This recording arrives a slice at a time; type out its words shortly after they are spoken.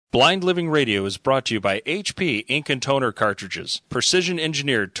Blind Living Radio is brought to you by HP Ink and Toner cartridges, precision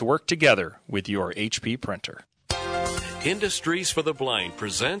engineered to work together with your HP printer. Industries for the Blind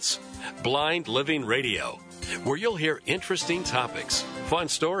presents Blind Living Radio, where you'll hear interesting topics, fun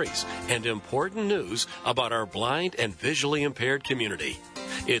stories, and important news about our blind and visually impaired community.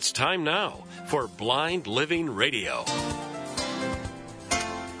 It's time now for Blind Living Radio.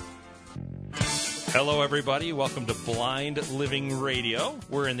 Hello, everybody. Welcome to Blind Living Radio.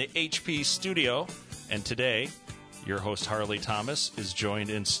 We're in the HP studio, and today, your host, Harley Thomas, is joined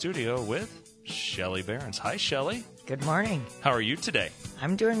in studio with Shelly Behrens. Hi, Shelly. Good morning. How are you today?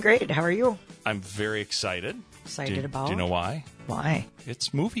 I'm doing great. How are you? I'm very excited. Excited about? Do you know why? Why?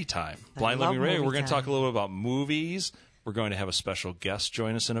 It's movie time. Blind love Living Radio. movie We're going to time. talk a little bit about movies. We're going to have a special guest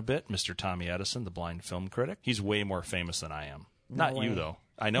join us in a bit, Mr. Tommy Edison, the blind film critic. He's way more famous than I am. No Not way. you, though.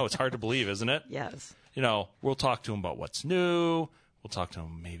 I know it's hard to believe, isn't it? Yes. You know, we'll talk to him about what's new. We'll talk to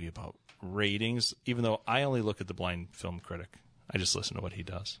him maybe about ratings, even though I only look at the blind film critic. I just listen to what he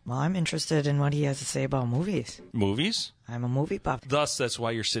does. Well, I'm interested in what he has to say about movies. Movies? I'm a movie buff. Thus, that's why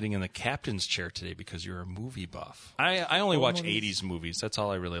you're sitting in the captain's chair today, because you're a movie buff. I only watch movies. 80s movies. That's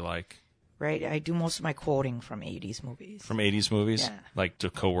all I really like. Right? I do most of my quoting from 80s movies. From 80s movies? Yeah. Like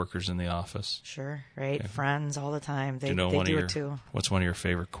to coworkers in the office? Sure, right? Friends all the time. They, Do you know they one do of your, it too. What's one of your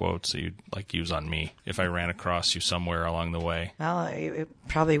favorite quotes that you'd like use on me if I ran across you somewhere along the way? Well, it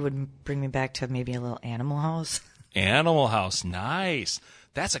probably would bring me back to maybe a little Animal House. Animal House. Nice.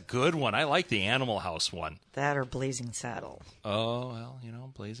 That's a good one. I like the Animal House one. That or Blazing Saddle. Oh, well, you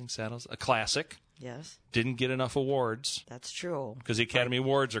know, Blazing Saddles. A classic. Yes, Didn't get enough awards that's true. because the Academy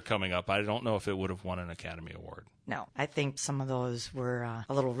Awards are coming up. I don't know if it would have won an Academy Award. No, I think some of those were a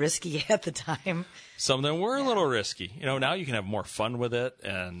little risky at the time. Some of them were a little risky. You know, now you can have more fun with it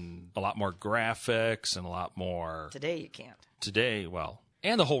and a lot more graphics and a lot more. Today you can't. Today, well,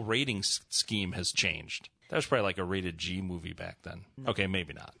 and the whole rating scheme has changed. That was probably like a rated G movie back then. Okay,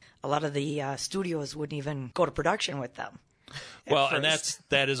 maybe not. A lot of the studios wouldn't even go to production with them. Well, first. and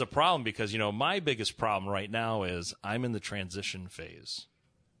that is a problem because, you know, my biggest problem right now is I'm in the transition phase,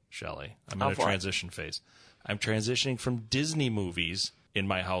 Shelley. I'm in a for it? transition phase. I'm transitioning from Disney movies in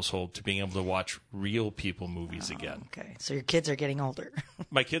my household to being able to watch real people movies again. Okay, so your kids are getting older.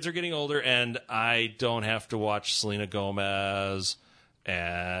 My kids are getting older, and I don't have to watch Selena Gomez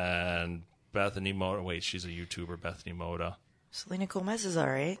and Bethany Moda. Wait, she's a YouTuber, Bethany Moda. Selena Gomez is all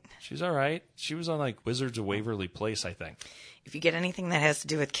right. She's all right. She was on, like, Wizards of Waverly Place, I think. If you get anything that has to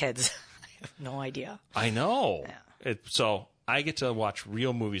do with kids, I have no idea. I know. Yeah. So I get to watch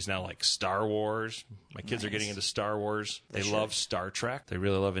real movies now, like Star Wars. My kids are getting into Star Wars. They love Star Trek. They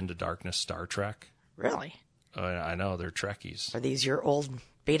really love Into Darkness Star Trek. Really? I know. They're Trekkies. Are these your old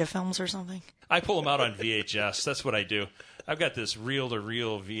beta films or something? I pull them out on VHS. That's what I do. I've got this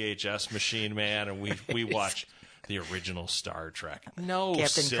reel-to-reel VHS machine, man, and we watch the original Star Trek. No,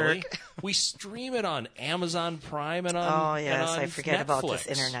 Captain silly. Kirk. We stream it on Amazon Prime and on Oh, yes. and on I forget about this Netflix.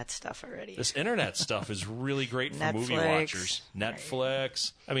 internet stuff already. This internet stuff is really great for movie Netflix. watchers.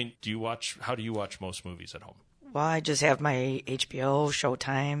 Netflix. I mean, how do you watch most movies at home? Well, I just have my HBO,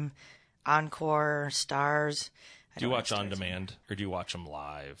 Showtime, Encore, Stars. Do you watch on demand or do you watch them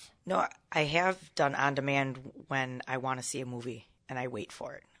live? No, I have done on demand when I want to see a movie and I wait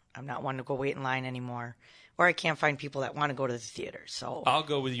for it. I'm not one to go wait in line anymore. Or I can't find people that want to go to the theater. So I'll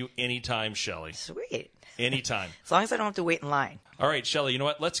go with you anytime, Shelley. sweet. Anytime. As long as I don't have to wait in line. All right, Shelley, you know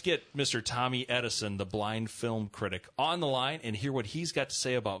what? Let's get Mr. Tommy Edison, the blind film critic, on the line and hear what he's got to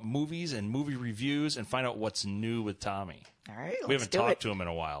say about movies and movie reviews and find out what's new with Tommy. All right, We let's haven't do talked it. to him in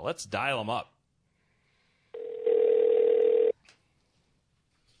a while. Let's dial him up.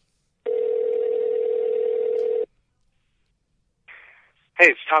 Hey,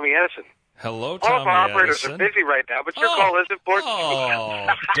 it's Tommy Edison. Hello, All Tommy of our operators Edison. are busy right now, but your call is important. Oh,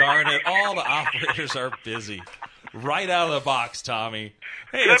 darn it. All the operators are busy. Right out of the box, Tommy.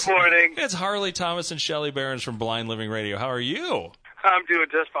 Hey, Good morning. It's Harley Thomas and Shelly Behrens from Blind Living Radio. How are you? I'm doing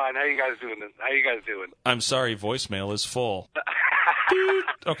just fine. How you guys doing? I'm sorry, voicemail is full. Dude.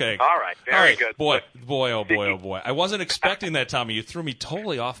 Okay. All right. Very All right. good. Boy, oh boy. I wasn't expecting that, Tommy. You threw me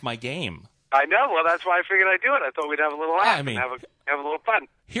totally off my game. I know. Well, that's why I figured I'd do it. I thought we'd have a little laugh I mean- and have a little fun.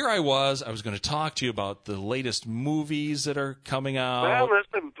 Here I was going to talk to you about the latest movies that are coming out. Well,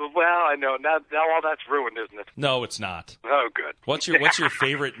 listen. Well, I know. Now all that's ruined, isn't it? No, it's not. Oh, good. What's your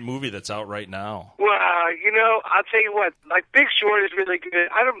favorite movie that's out right now? Well, I'll tell you what. Like Big Short is really good.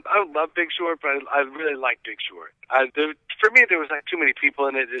 I don't love Big Short, but I really like Big Short. For me, there was like too many people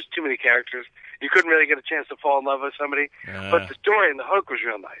in it. There's too many characters. You couldn't really get a chance to fall in love with somebody. But the story and the hook was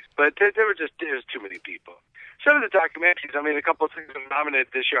real nice. But there was too many people. some of the documentaries, I mean, a couple of things that were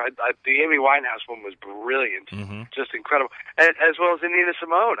nominated this year. The Amy Winehouse one was brilliant, just incredible, as well as the Nina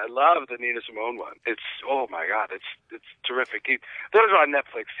Simone. I love the Nina Simone one. It's, oh my God, it's terrific. Those are on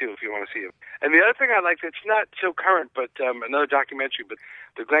Netflix too, if you want to see them. And the other thing I like, it's not so current, but another documentary, but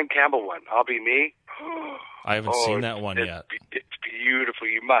the Glenn Campbell one, I'll Be Me. I haven't seen that one yet. It's beautiful.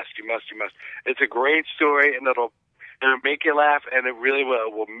 You must. It's a great story, and it'll make you laugh, and it really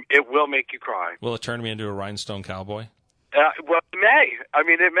will. It will make you cry. Will it turn me into a rhinestone cowboy? Well, it may.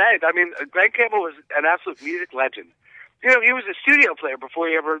 It may. Glenn Campbell was an absolute music legend. He was a studio player before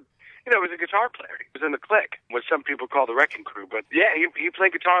he ever, was a guitar player. He was in the Click, what some people call the Wrecking Crew. But yeah, he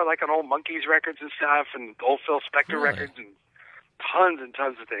played guitar like on old Monkees records and stuff, and old Phil Spector records, and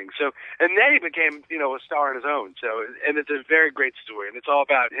tons of things. So, and then he became, a star on his own. So, and it's a very great story, and it's all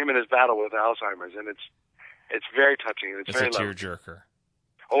about him and his battle with Alzheimer's, and it's very touching. It's very a tearjerker.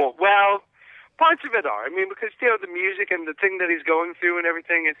 Oh, well, parts of it are. Because, the music and the thing that he's going through and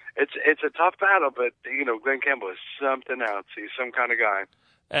everything, it's a tough battle, but, Glenn Campbell is something else. He's some kind of guy.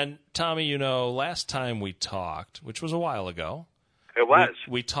 And, Tommy, last time we talked, which was a while ago. It was.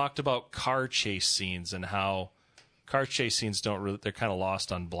 We talked about car chase scenes and how car chase scenes they're kind of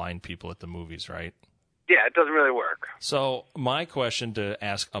lost on blind people at the movies, right? Yeah, it doesn't really work. So, my question to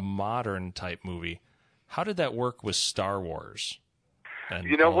ask a modern type movie, how did that work with Star Wars? And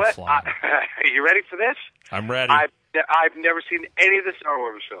you know what? Are you ready for this? I'm ready. I've never seen any of the Star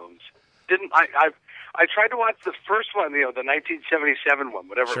Wars films. I tried to watch the first one, the 1977 one,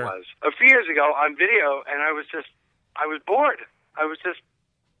 whatever it was, a few years ago on video, and I was bored. There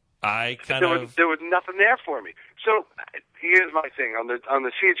was nothing there for me. So here's my thing on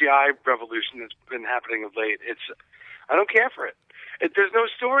the CGI revolution that's been happening of late. I don't care for it. There's no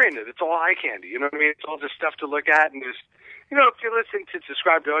story in it. It's all eye candy. You know what I mean? It's all just stuff to look at, and there's, if you're listening to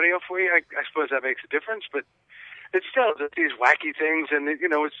described audio for you, I suppose that makes a difference. But it's still just these wacky things, and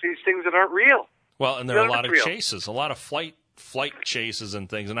it's these things that aren't real. Well, and there are a lot of chases, a lot of flight chases and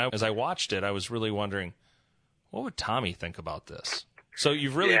things. And as I watched it, I was really wondering, what would Tommy think about this? So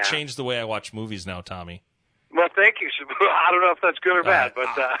you've really changed the way I watch movies now, Tommy. Well, thank you. I don't know if that's good or bad, but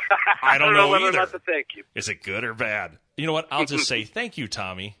I don't know whether either. Not to thank you. Is it good or bad? You know what? I'll just say thank you,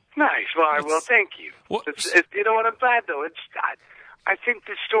 Tommy. Nice. Well, I will. Thank you. You know what? I'm glad though. I think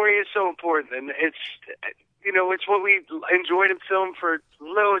the story is so important, and it's what we enjoyed in film for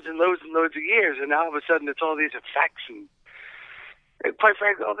loads and loads and loads of years, and now all of a sudden it's all these effects and quite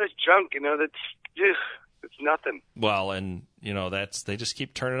frankly all this junk. It's nothing. Well, and they just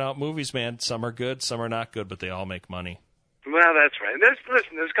keep turning out movies, man. Some are good, some are not good, but they all make money. Well, that's right. And there's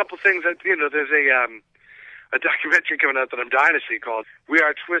a couple things that there's a documentary coming out that I'm dying to see called "We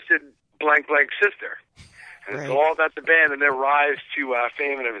Are Twisted Blank Blank Sister," and it's all about the band and their rise to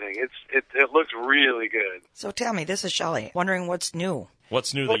fame and everything. It looks really good. So tell me, this is Shelley. Wondering what's new.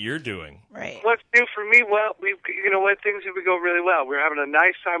 What's new that you're doing? Right. What's new for me? Well, things have been going really well. We're having a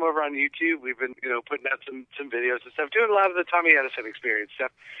nice time over on YouTube. We've been, putting out some videos and stuff, doing a lot of the Tommy Edison Experience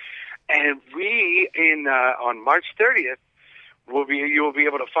stuff. And we, on March 30th, you will be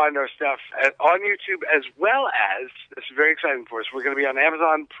able to find our stuff on YouTube, as well as, this is very exciting for us, we're going to be on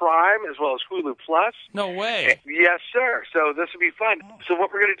Amazon Prime as well as Hulu Plus. No way. Yes, sir. So this will be fun. So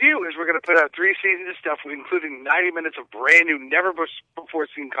what we're going to do is we're going to put out 3 seasons of stuff, including 90 minutes of brand new, never before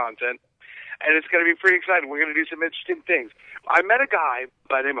seen content. And it's going to be pretty exciting. We're going to do some interesting things. I met a guy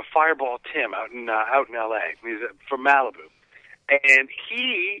by the name of Fireball Tim out in L.A. He's from Malibu. And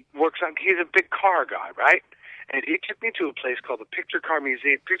he's a big car guy, right? And he took me to a place called the Picture Car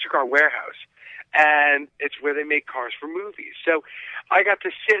Warehouse, and it's where they make cars for movies. So I got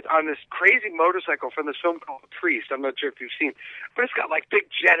to sit on this crazy motorcycle from this film called The Priest. I'm not sure if you've seen, but it's got like big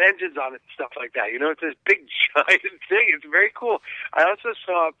jet engines on it and stuff like that. It's this big giant thing. It's very cool. I also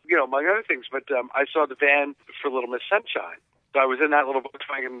saw, among other things, but I saw the van for Little Miss Sunshine. So I was in that little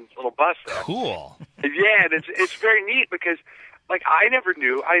Volkswagen little bus there. Cool. Yeah, and it's very neat because, I never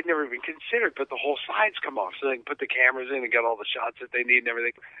knew, I had never even considered, but the whole sides come off so they can put the cameras in and get all the shots that they need and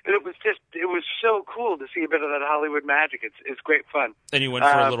everything. And it was so cool to see a bit of that Hollywood magic. It's great fun. And you went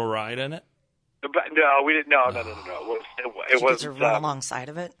for a little ride in it? But no, we didn't. No. It was run alongside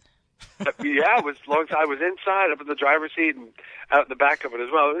of it? Yeah, it was alongside. I was inside, up in the driver's seat, and out in the back of it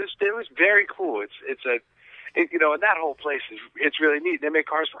as well. It was very cool. And that whole place it's really neat. They make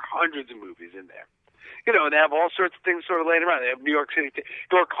cars for hundreds of movies in there. And they have all sorts of things sort of laying around. They have New York City,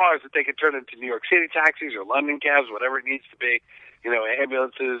 there are cars that they can turn into New York City taxis or London cabs, whatever it needs to be.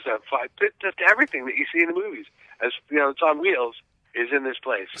 Ambulances, just everything that you see in the movies. As it's on wheels, is in this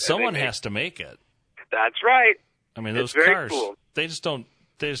place. Someone has to make it. That's right. I mean, those cars, cool. They just don't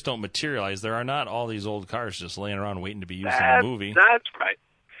don't materialize. There are not all these old cars just laying around waiting to be used in a movie. That's right.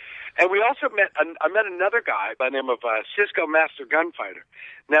 And we also met another guy by the name of Cisco Master Gunfighter.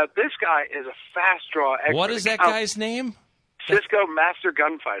 Now, this guy is a fast draw expert. What is that guy's name? Cisco Master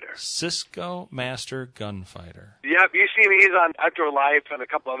Gunfighter. Cisco Master Gunfighter. Yep, you see him. He's on Outdoor Life and a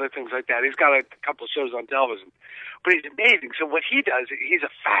couple other things like that. He's got a couple of shows on television. But he's amazing. So what he does, he's a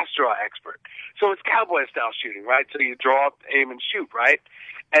fast draw expert. So it's cowboy-style shooting, right? So you draw, aim, and shoot, right?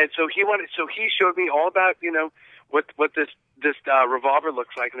 And so he showed me all about, what this revolver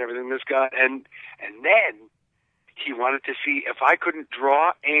looks like and everything, this gun. And then he wanted to see if I couldn't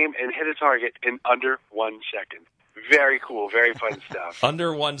draw, aim, and hit a target in under 1 second. Very cool, very fun stuff.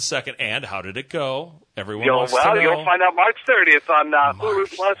 Under 1 second. And how did it go? Everyone wants to know. You'll find out March 30th on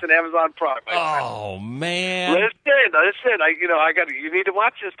Hulu Plus and Amazon Prime. Oh, man. Listen. You need to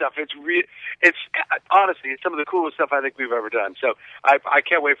watch this stuff. It's honestly, it's some of the coolest stuff I think we've ever done. So I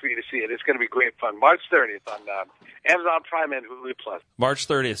can't wait for you to see it. It's going to be great fun. March 30th on Amazon Prime and Hulu Plus. March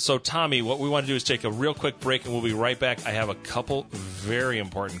 30th. So, Tommy, what we want to do is take a real quick break, and we'll be right back. I have a couple very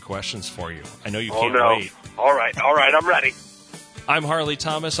important questions for you. I know you can't wait. All right, I'm ready. I'm Harley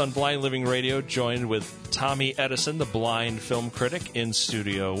Thomas on Blind Living Radio, joined with Tommy Edison, the blind film critic, in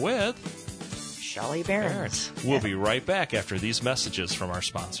studio with Shelley Behrens. We'll be right back after these messages from our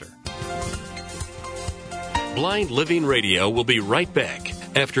sponsor. Blind Living Radio will be right back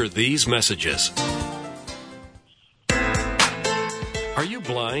after these messages. Are you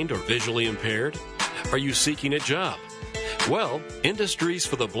blind or visually impaired? Are you seeking a job? Well, Industries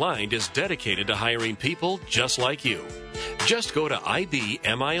for the Blind is dedicated to hiring people just like you. Just go to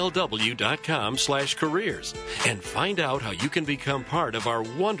ibmilw.com/careers and find out how you can become part of our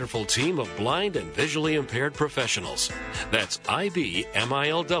wonderful team of blind and visually impaired professionals. That's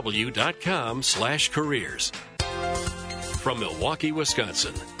ibmilw.com/careers. From Milwaukee,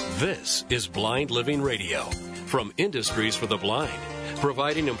 Wisconsin, this is Blind Living Radio from Industries for the Blind,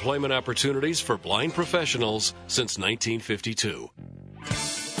 providing employment opportunities for blind professionals since 1952.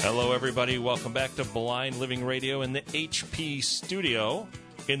 Hello, everybody. Welcome back to Blind Living Radio in the HP studio.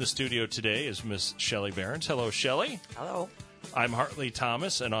 In the studio today is Miss Shelley Behrens. Hello, Shelley. Hello. I'm Hartley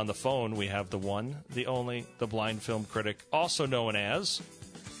Thomas, and on the phone we have the one, the only, the blind film critic, also known as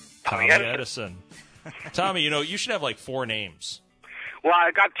Tommy Edison. Tommy, you should have like 4 names. Well, I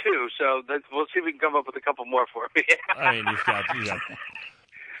got 2, so we'll see if we can come up with a couple more for me. I mean, you've got.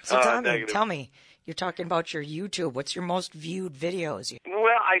 So, Tommy, tell me, you're talking about your YouTube. What's your most viewed videos?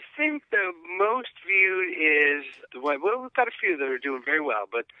 Well, I think the most viewed is, we've got a few that are doing very well,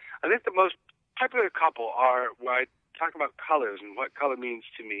 but I think the most popular couple are where I talk about colors and what color means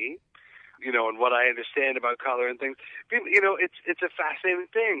to me, and what I understand about color and things. It's a fascinating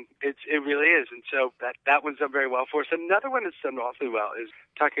thing. It really is. And so that one's done very well for us. Another one that's done awfully well is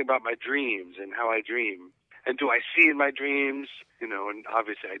talking about my dreams and how I dream. And do I see in my dreams? And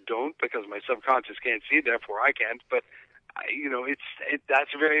obviously I don't, because my subconscious can't see, therefore I can't. But,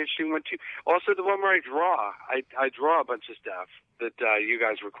 that's a very interesting one too. Also the one where I draw. I draw a bunch of stuff that you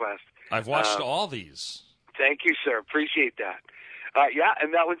guys request. I've watched all these. Thank you, sir. Appreciate that.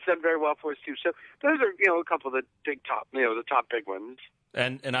 And that one's done very well for us too. So those are, a couple of the big top, the top big ones.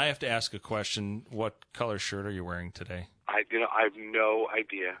 And I have to ask a question. What color shirt are you wearing today? I have no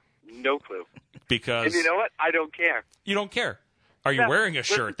idea, no clue. Because and you know what? I don't care. You don't care. Are you wearing a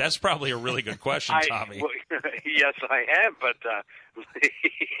shirt? That's probably a really good question, Tommy. Yes, I am. But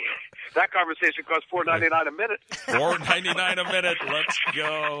that conversation costs $4.99 a minute. $4.99 a minute. Let's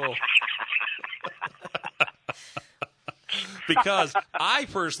go. Because I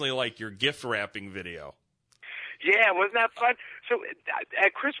personally like your gift wrapping video. Yeah, wasn't that fun? So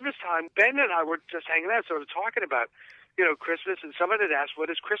at Christmas time, Ben and I were just hanging out, sort of talking about, Christmas, and someone had asked,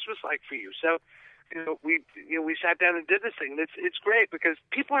 "What is Christmas like for you?" So, we sat down and did this thing. And it's great because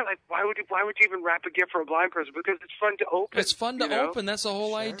people are like, "Why would you even wrap a gift for a blind person?" Because it's fun to open. It's fun to open. That's the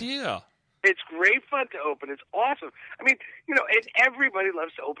whole idea. It's great fun to open. It's awesome. I mean, and everybody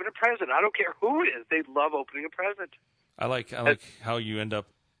loves to open a present. I don't care who it is. They love opening a present. I like how you end up.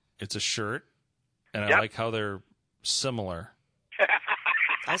 It's a shirt, and I like how they're similar.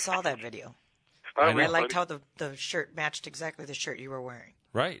 I saw that video. I liked how the shirt matched exactly the shirt you were wearing.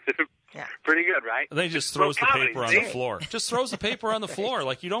 Right. Yeah. Pretty good, right? And then he just throws the paper on the floor. Just throws the paper on the floor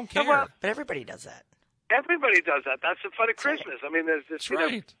like you don't care. But everybody does that. Everybody does that. That's the fun of Christmas. I mean, there's this. That's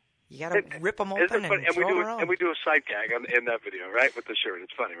right. You got to rip them open and throw them around. And we do a sight gag in that video, right, with the shirt.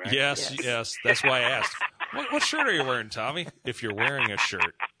 It's funny, right? Yes. That's why I asked. What shirt are you wearing, Tommy? If you're wearing a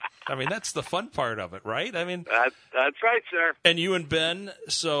shirt. I mean, that's the fun part of it, right? I mean, that's right, sir. And you and Ben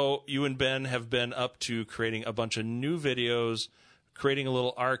have been up to creating a bunch of new videos creating a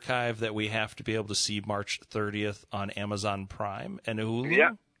little archive that we have to be able to see March 30th on Amazon Prime and Hulu.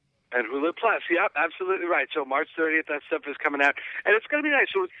 Yeah. And Hulu Plus, yep, absolutely right. So March 30th, that stuff is coming out, and it's going to be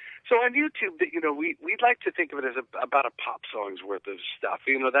nice. So on YouTube, we'd like to think of it as about a pop song's worth of stuff.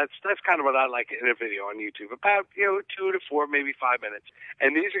 That's kind of what I like in a video on YouTube, about 2 to 4, maybe 5 minutes.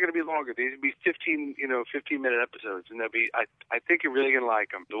 And these are going to be longer. These will be 15-minute episodes, and they'll be. I think you're really going to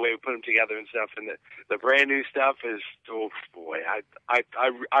like them, the way we put them together and stuff. And the brand new stuff is, oh boy,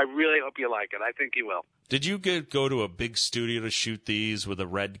 I really hope you like it. I think you will. Did you go to a big studio to shoot these with a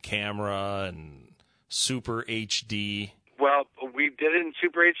red camera and super HD? Well, we did it in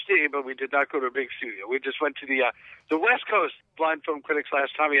Super HD, but we did not go to a big studio. We just went to the West Coast Blind Film Critics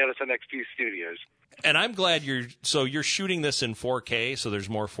 / Tommy Edison XP Studios. And I'm glad you're shooting this in 4K, so there's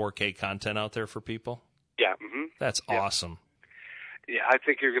more 4K content out there for people? Yeah. Mm-hmm. That's awesome. Yeah, I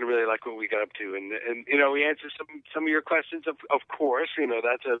think you're going to really like what we got up to, and we answered some of your questions, of course.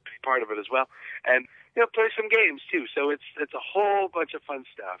 That's a big part of it as well, and play some games too. So it's a whole bunch of fun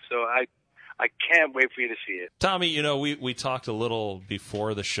stuff. So I can't wait for you to see it. Tommy, we talked a little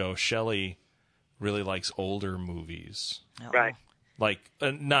before the show. Shelley really likes older movies, right? Like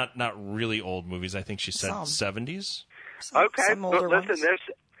not really old movies. I think she said 70s. Okay, some older but listen, ones.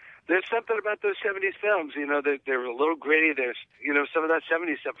 There's something about those 70s films, they're a little gritty. There's, some of that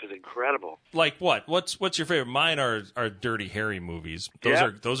 70s stuff is incredible. Like what? What's your favorite? Mine are Dirty Harry movies.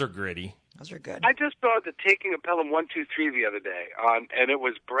 Those are gritty. Those are good. I just saw The Taking of Pelham 1, 2, 3 the other day, and it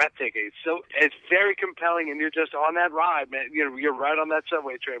was breathtaking. So it's very compelling, and you're just on that ride, man. You're right on that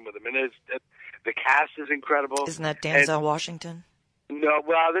subway train with them, and the cast is incredible. Isn't that Denzel Washington? No,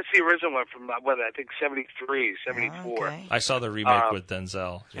 well, this is the original one from, I think 73, 74. Okay. I saw the remake with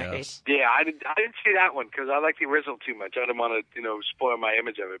Denzel. Yes. Yeah, I didn't see that one because I like the original too much. I didn't want to, spoil my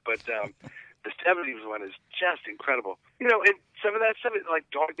image of it. But the 70s one is just incredible. And some of that stuff is like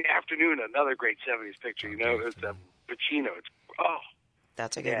Dog Day Afternoon, another great 70s picture. It's Pacino.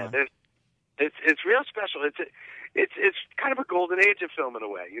 That's a good one. It's real special. It's kind of a golden age of film in a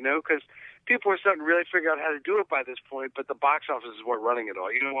way, because people were starting to really figure out how to do it by this point, but the box offices weren't running it all.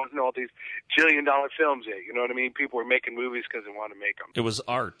 Wasn't all these $1 jillion films yet. You know what I mean? People were making movies because they wanted to make them. It was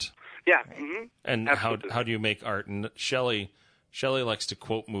art. Yeah. Mm-hmm. And how do you make art? And Shelley likes to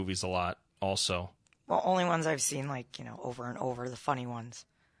quote movies a lot also. Well, only ones I've seen, over and over, the funny ones.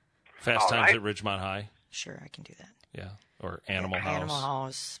 Fast Times at Ridgemont High? Sure, I can do that. Yeah. Or Animal House. Animal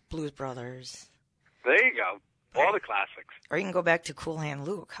House, Blues Brothers. There you go. All the classics. Or you can go back to Cool Hand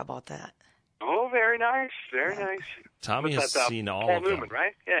Luke. How about that? Oh, very nice. Very nice. Tommy has seen all Paul of them. Newman,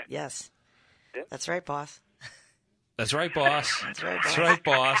 right? Yeah. Yes. Yeah. That's right, boss. That's right, boss. That's right, boss. That's right,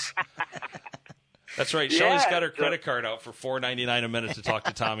 boss. That's right. Yeah, Shelley's got her credit card out for $4.99 a minute to talk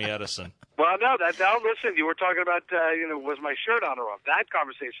to Tommy Edison. Well, no, listen, you were talking about, was my shirt on or off? That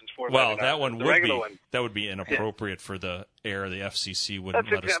conversation's $4.99. Well, that one the would regular be. one. That would be inappropriate for the air. The FCC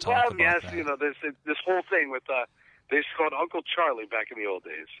wouldn't let us talk well, about yes, that. there's this whole thing with they used to call it Uncle Charlie back in the old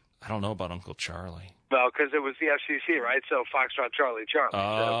days. I don't know about Uncle Charlie. Well, because it was the FCC, right? So Foxtrot Charlie.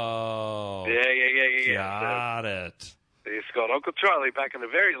 Oh. So, yeah. Got it. So they used to call it Uncle Charlie back in the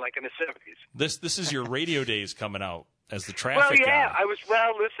 70s. This is your radio days coming out as the traffic Well, yeah, guy.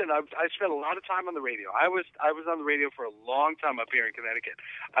 listen, I spent a lot of time on the radio. I was on the radio for a long time up here in Connecticut.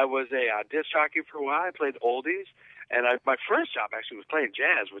 I was a disc jockey for a while. I played oldies. And my first job actually was playing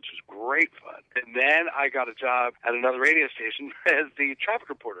jazz, which was great fun. And then I got a job at another radio station as the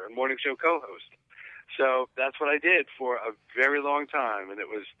traffic reporter and morning show co-host. So that's what I did for a very long time. And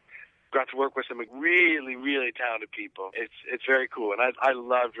got to work with some really, really talented people. It's very cool. And I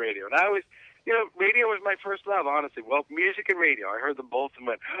loved radio. And I always, radio was my first love, honestly. Well, music and radio. I heard them both and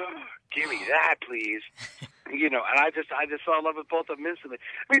went, oh, give me that, please. And I just fell in love with both of them instantly.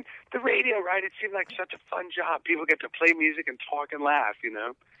 I mean, the radio, right? It seemed like such a fun job. People get to play music and talk and laugh,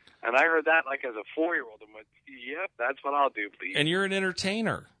 And I heard that as a 4-year-old and went, yep, that's what I'll do, please. And you're an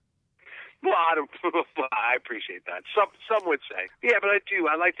entertainer. Well, I appreciate that. Some would say, yeah, but I do.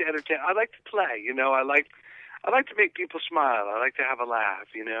 I like to entertain. I like to play. I like to make people smile. I like to have a laugh.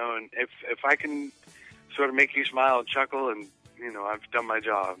 And if I can sort of make you smile and chuckle, and I've done my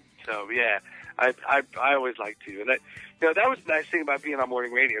job. So yeah. I always like to, and that was the nice thing about being on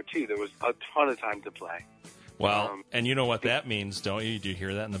morning radio too. There was a ton of time to play. Well, and you know what that means, don't you? Do you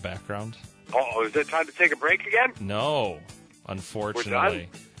hear that in the background? Oh, is it time to take a break again? No, unfortunately,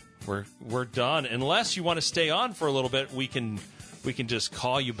 we're done. Unless you want to stay on for a little bit, we can just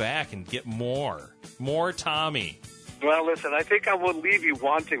call you back and get more Tommy. Well, listen, I think I will leave you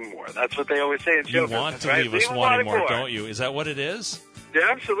wanting more. That's what they always say in show business, You want to right? leave us wanting more, don't you? Is that what it is? Yeah,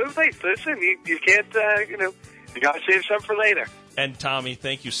 absolutely. Listen, you can't, You got to save some for later. And Tommy,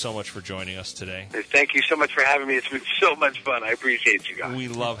 thank you so much for joining us today. Thank you so much for having me. It's been so much fun. I appreciate you guys. We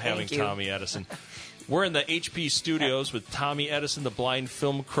love having Tommy Edison. We're in the HP studios with Tommy Edison, the blind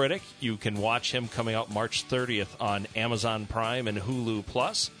film critic. You can watch him coming out March 30th on Amazon Prime and Hulu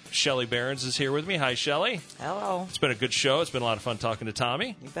Plus. Shelley Behrens is here with me. Hi, Shelley. Hello. It's been a good show. It's been a lot of fun talking to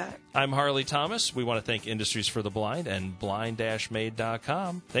Tommy. You bet. I'm Harley Thomas. We want to thank Industries for the Blind and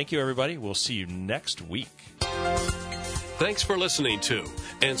blind-made.com. Thank you, everybody. We'll see you next week. Thanks for listening to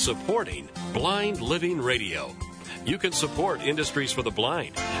and supporting Blind Living Radio. You can support Industries for the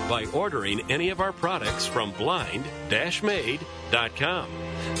Blind by ordering any of our products from blind-made.com.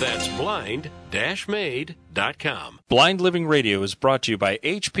 That's blind-made.com. Blind Living Radio is brought to you by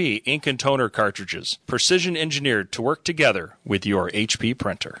HP Ink and Toner cartridges, precision engineered to work together with your HP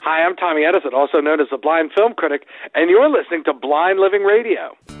printer. Hi, I'm Tommy Edison, also known as the Blind Film Critic, and you're listening to Blind Living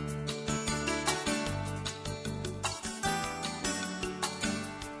Radio.